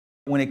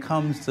When it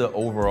comes to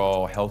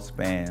overall health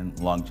span,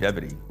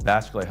 longevity,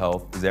 vascular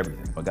health is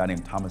everything. A guy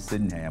named Thomas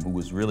Sydenham, who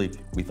was really,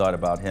 we thought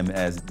about him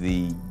as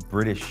the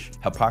British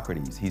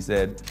Hippocrates. He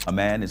said, a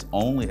man is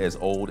only as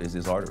old as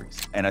his arteries.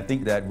 And I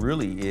think that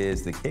really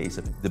is the case.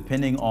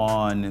 Depending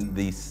on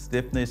the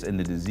stiffness and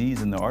the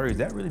disease in the arteries,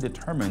 that really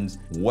determines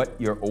what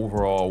your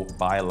overall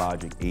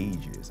biologic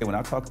age is. And when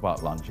I talk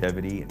about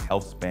longevity and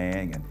health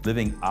span and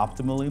living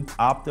optimally,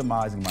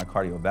 optimizing my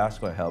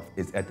cardiovascular health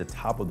is at the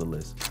top of the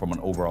list from an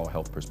overall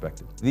health perspective.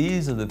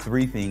 These are the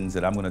three things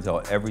that I'm going to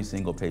tell every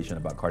single patient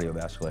about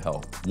cardiovascular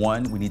health.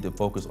 One, we need to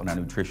focus on our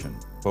nutrition,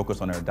 focus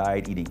on our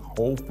diet, eating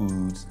whole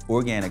foods,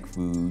 organic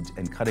foods,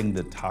 and cutting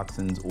the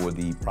toxins or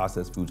the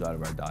processed foods out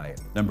of our diet.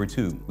 Number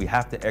two, we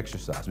have to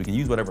exercise. We can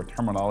use whatever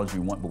terminology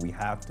we want, but we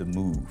have to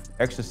move.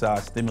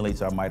 Exercise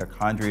stimulates our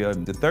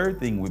mitochondria. The third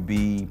thing would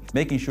be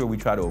making sure we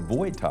try to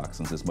avoid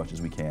toxins as much as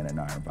we can in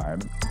our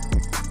environment.